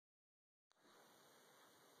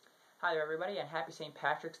Hi there everybody, and happy St.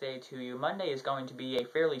 Patrick's Day to you. Monday is going to be a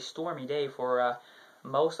fairly stormy day for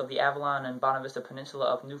most of the Avalon and Bonavista Peninsula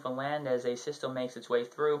of Newfoundland as a system makes its way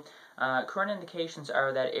through. Current indications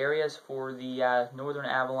are that areas for the northern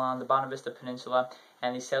Avalon, the Bonavista Peninsula,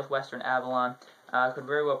 and the southwestern Avalon could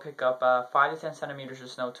very well pick up 5 to 10 centimeters of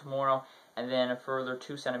snow tomorrow, and then a further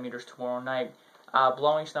 2 centimeters tomorrow night.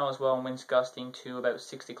 Blowing snow as well, and winds gusting to about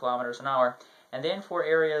 60 kilometers an hour. And then for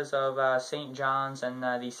areas of St. John's and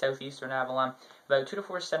the southeastern Avalon, about 2 to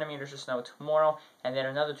 4 centimeters of snow tomorrow, and then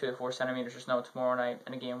another 2 to 4 centimeters of snow tomorrow night,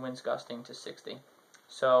 and again, winds gusting to 60.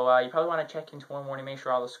 So you probably want to check in tomorrow morning, make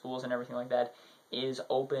sure all the schools and everything like that is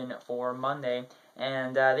open for Monday.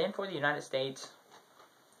 And then for the United States,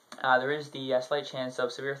 there is the slight chance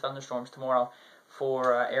of severe thunderstorms tomorrow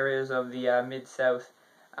for areas of the mid-south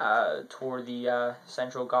toward the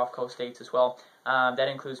central Gulf Coast states as well. That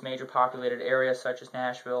includes major populated areas such as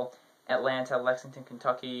Nashville, Atlanta, Lexington,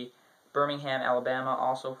 Kentucky, Birmingham, Alabama,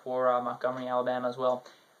 also for Montgomery, Alabama as well.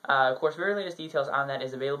 Of course, very latest details on that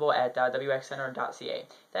is available at wxcenter.ca.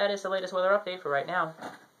 That is the latest weather update for right now.